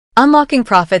Unlocking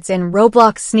profits in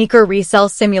Roblox Sneaker Resell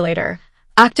Simulator.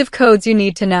 Active codes you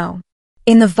need to know.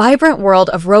 In the vibrant world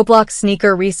of Roblox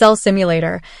Sneaker Resell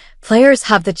Simulator, players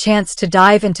have the chance to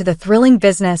dive into the thrilling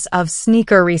business of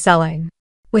sneaker reselling.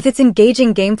 With its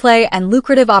engaging gameplay and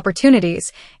lucrative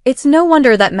opportunities, it's no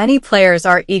wonder that many players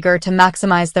are eager to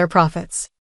maximize their profits.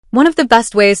 One of the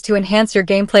best ways to enhance your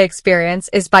gameplay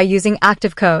experience is by using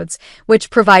active codes,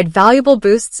 which provide valuable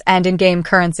boosts and in-game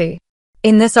currency.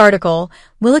 In this article,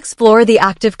 we'll explore the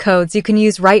active codes you can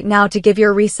use right now to give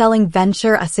your reselling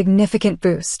venture a significant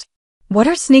boost. What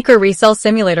are Sneaker Resell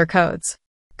Simulator codes?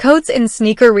 Codes in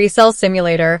Sneaker Resell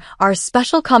Simulator are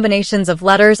special combinations of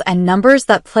letters and numbers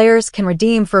that players can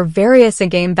redeem for various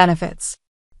in-game benefits.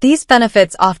 These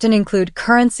benefits often include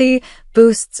currency,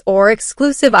 boosts, or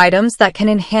exclusive items that can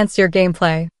enhance your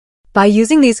gameplay. By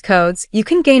using these codes, you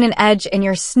can gain an edge in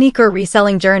your sneaker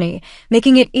reselling journey,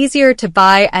 making it easier to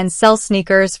buy and sell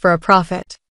sneakers for a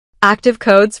profit. Active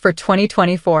codes for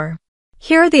 2024.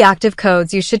 Here are the active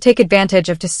codes you should take advantage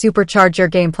of to supercharge your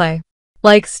gameplay.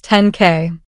 Likes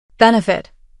 10K.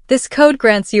 Benefit. This code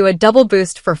grants you a double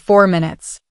boost for 4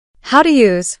 minutes. How to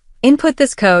use. Input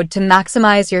this code to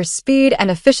maximize your speed and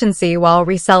efficiency while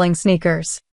reselling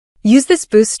sneakers. Use this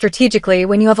boost strategically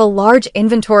when you have a large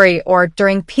inventory or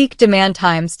during peak demand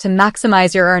times to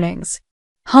maximize your earnings.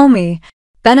 Homie.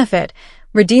 Benefit.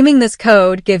 Redeeming this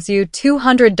code gives you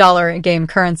 $200 in-game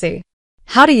currency.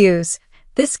 How to use.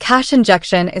 This cash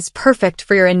injection is perfect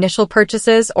for your initial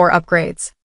purchases or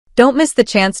upgrades. Don't miss the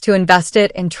chance to invest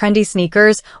it in trendy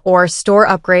sneakers or store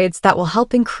upgrades that will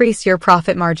help increase your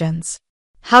profit margins.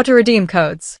 How to redeem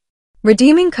codes.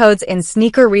 Redeeming codes in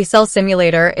Sneaker Resell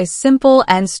Simulator is simple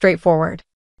and straightforward.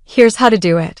 Here's how to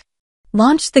do it.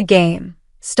 Launch the game.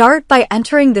 Start by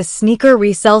entering the Sneaker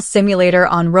Resell Simulator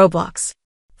on Roblox.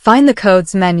 Find the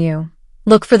Codes menu.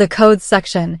 Look for the Codes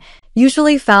section,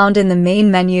 usually found in the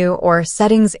main menu or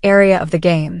settings area of the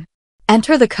game.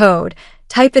 Enter the code.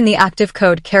 Type in the active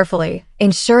code carefully,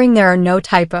 ensuring there are no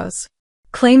typos.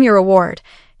 Claim your reward.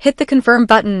 Hit the Confirm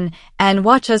button and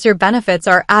watch as your benefits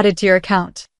are added to your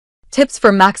account. Tips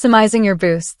for maximizing your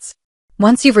boosts.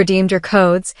 Once you've redeemed your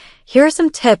codes, here are some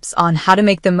tips on how to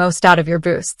make the most out of your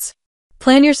boosts.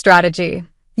 Plan your strategy.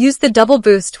 Use the double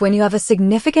boost when you have a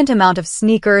significant amount of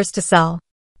sneakers to sell.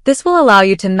 This will allow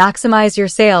you to maximize your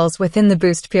sales within the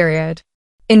boost period.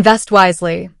 Invest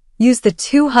wisely. Use the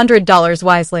 $200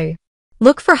 wisely.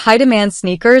 Look for high-demand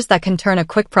sneakers that can turn a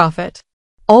quick profit.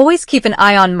 Always keep an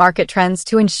eye on market trends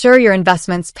to ensure your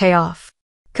investments pay off.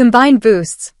 Combine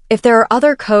boosts. If there are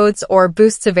other codes or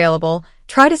boosts available,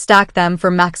 try to stack them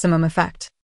for maximum effect.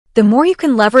 The more you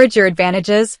can leverage your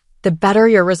advantages, the better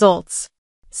your results.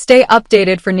 Stay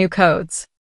updated for new codes.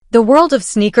 The world of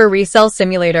Sneaker Resell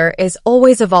Simulator is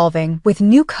always evolving, with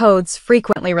new codes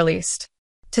frequently released.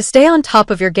 To stay on top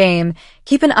of your game,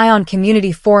 keep an eye on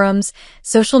community forums,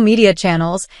 social media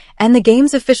channels, and the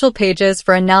game's official pages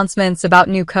for announcements about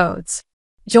new codes.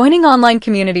 Joining online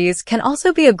communities can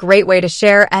also be a great way to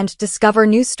share and discover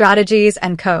new strategies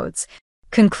and codes.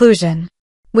 Conclusion.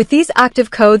 With these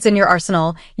active codes in your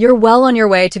arsenal, you're well on your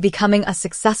way to becoming a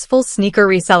successful sneaker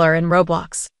reseller in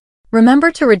Roblox.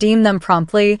 Remember to redeem them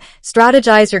promptly,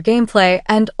 strategize your gameplay,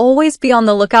 and always be on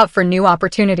the lookout for new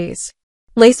opportunities.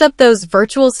 Lace up those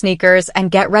virtual sneakers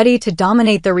and get ready to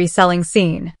dominate the reselling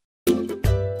scene.